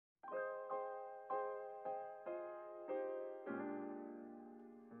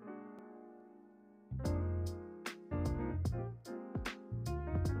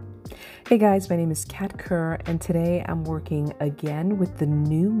Hey guys, my name is Kat Kerr, and today I'm working again with the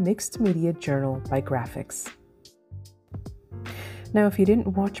new Mixed Media Journal by Grafix. Now, if you didn't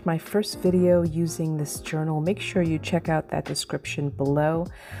watch my first video using this journal, make sure you check out that description below.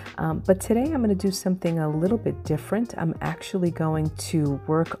 But today I'm going to do something a little bit different. I'm actually going to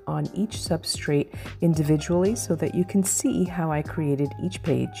work on each substrate individually so that you can see how I created each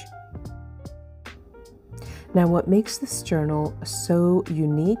page. Now, what makes this journal so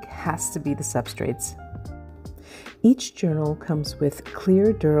unique has to be the substrates. Each journal comes with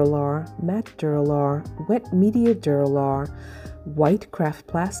clear Duralar, matte Duralar, wet Media Duralar, white craft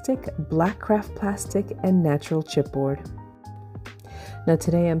plastic, black craft plastic, and natural chipboard. Now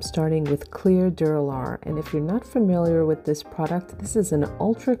today I'm starting with clear Duralar, and if you're not familiar with this product, this is an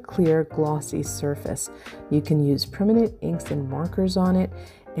ultra clear glossy surface. You can use permanent inks and markers on it.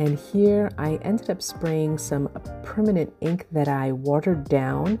 And here I ended up spraying some permanent ink that I watered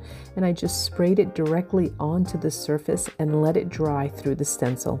down, and I just sprayed it directly onto the surface and let it dry through the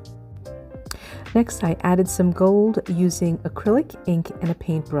stencil. Next, I added some gold using acrylic ink and a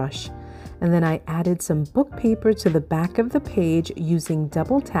paintbrush. And then I added some book paper to the back of the page using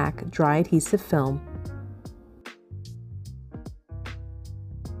double tack dry adhesive film.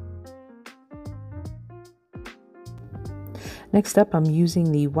 Next up, I'm using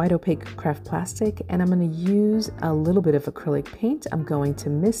the white opaque craft plastic, and I'm going to use a little bit of acrylic paint. I'm going to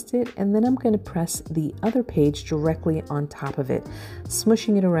mist it, and then I'm going to press the other page directly on top of it,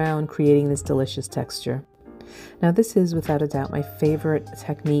 smushing it around, creating this delicious texture. Now, this is without a doubt my favorite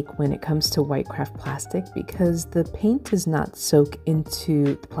technique when it comes to white craft plastic because the paint does not soak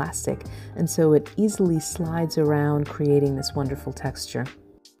into the plastic, and so it easily slides around, creating this wonderful texture.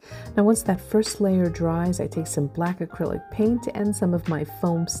 Now, once that first layer dries, I take some black acrylic paint and some of my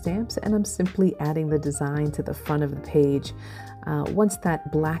foam stamps, and I'm simply adding the design to the front of the page. Once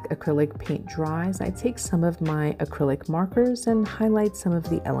that black acrylic paint dries, I take some of my acrylic markers and highlight some of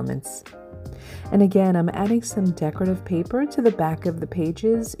the elements. And again, I'm adding some decorative paper to the back of the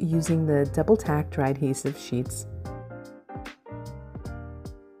pages using the double tack dry adhesive sheets.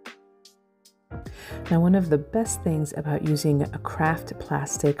 Now, one of the best things about using a craft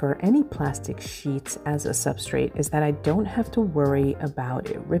plastic or any plastic sheets as a substrate is that I don't have to worry about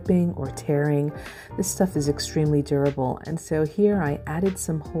it ripping or tearing. This stuff is extremely durable, and so here I added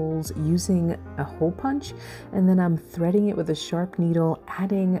some holes using a hole punch, and then I'm threading it with a sharp needle,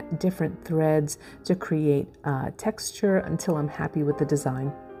 adding different threads to create texture until I'm happy with the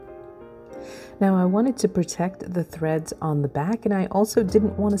design. Now, I wanted to protect the threads on the back, and I also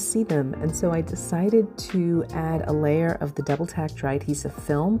didn't want to see them, and so I decided to add a layer of the double tack dry adhesive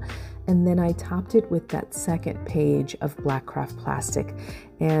film, and then I topped it with that second page of black craft plastic.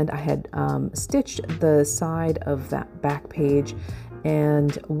 And I had stitched the side of that back page,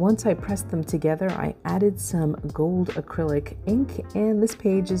 and once I pressed them together, I added some gold acrylic ink, and this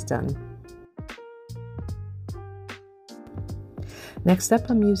page is done. Next up,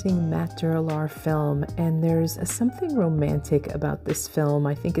 I'm using matte Duralar film, and there's something romantic about this film.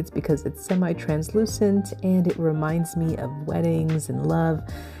 I think it's because it's semi-translucent and it reminds me of weddings and love.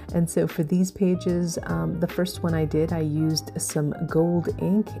 And so for these pages, the first one I did, I used some gold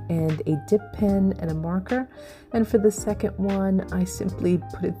ink and a dip pen and a marker. And for the second one, I simply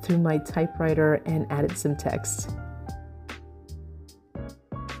put it through my typewriter and added some text.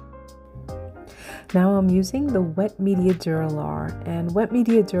 Now I'm using the wet Media Duralar, and wet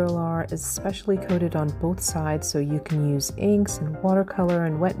Media Duralar is specially coated on both sides so you can use inks and watercolor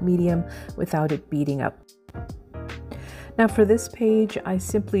and wet medium without it beading up. Now for this page, I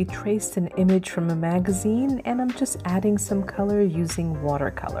simply traced an image from a magazine, and I'm just adding some color using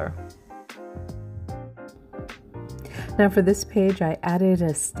watercolor. Now for this page, I added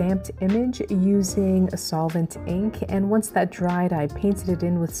a stamped image using a solvent ink, and once that dried, I painted it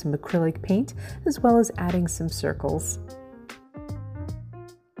in with some acrylic paint, as well as adding some circles.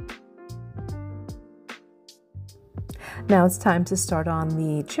 Now it's time to start on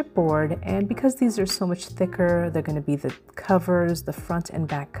the chipboard, and because these are so much thicker, they're going to be the covers, the front and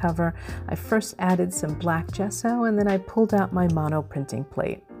back cover. I first added some black gesso, and then I pulled out my mono printing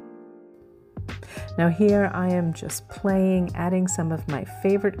plate. Now here I am just playing, adding some of my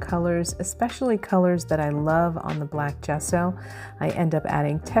favorite colors, especially colors that I love on the black gesso. I end up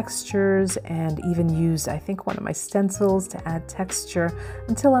adding textures and even use, I think, one of my stencils to add texture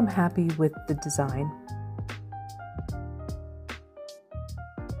until I'm happy with the design.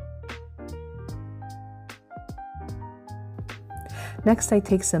 Next, I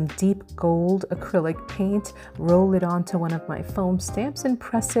take some deep gold acrylic paint, roll it onto one of my foam stamps, and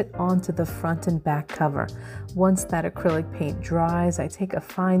press it onto the front and back cover. Once that acrylic paint dries, I take a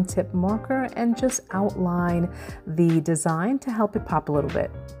fine tip marker and just outline the design to help it pop a little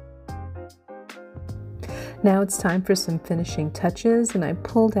bit. Now it's time for some finishing touches, and I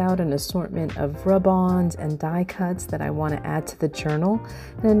pulled out an assortment of rub-ons and die cuts that I want to add to the journal.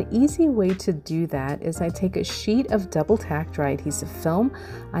 And an easy way to do that is I take a sheet of double tack dry adhesive film,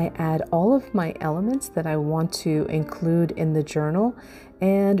 I add all of my elements that I want to include in the journal,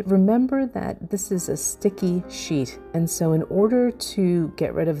 and remember that this is a sticky sheet, and so in order to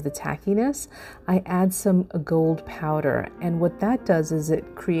get rid of the tackiness, I add some gold powder, and what that does is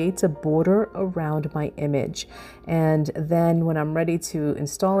it creates a border around my image. And then when I'm ready to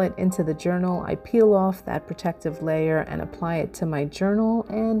install it into the journal, I peel off that protective layer and apply it to my journal,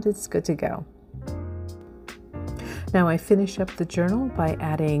 and it's good to go. Now I finish up the journal by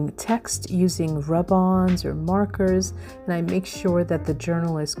adding text using rub-ons or markers, and I make sure that the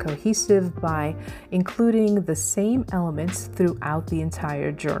journal is cohesive by including the same elements throughout the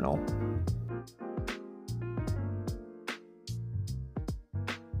entire journal.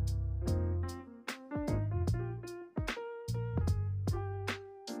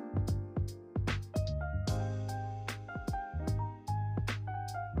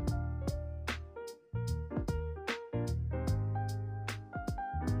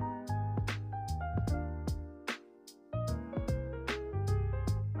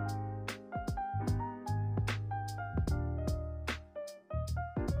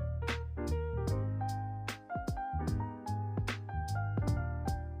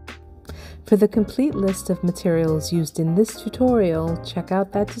 For the complete list of materials used in this tutorial, check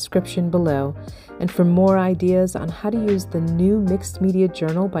out that description below. And for more ideas on how to use the new Mixed Media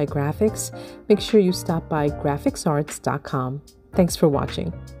Journal by Grafix, make sure you stop by grafixarts.com. Thanks for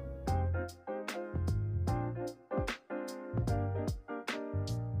watching.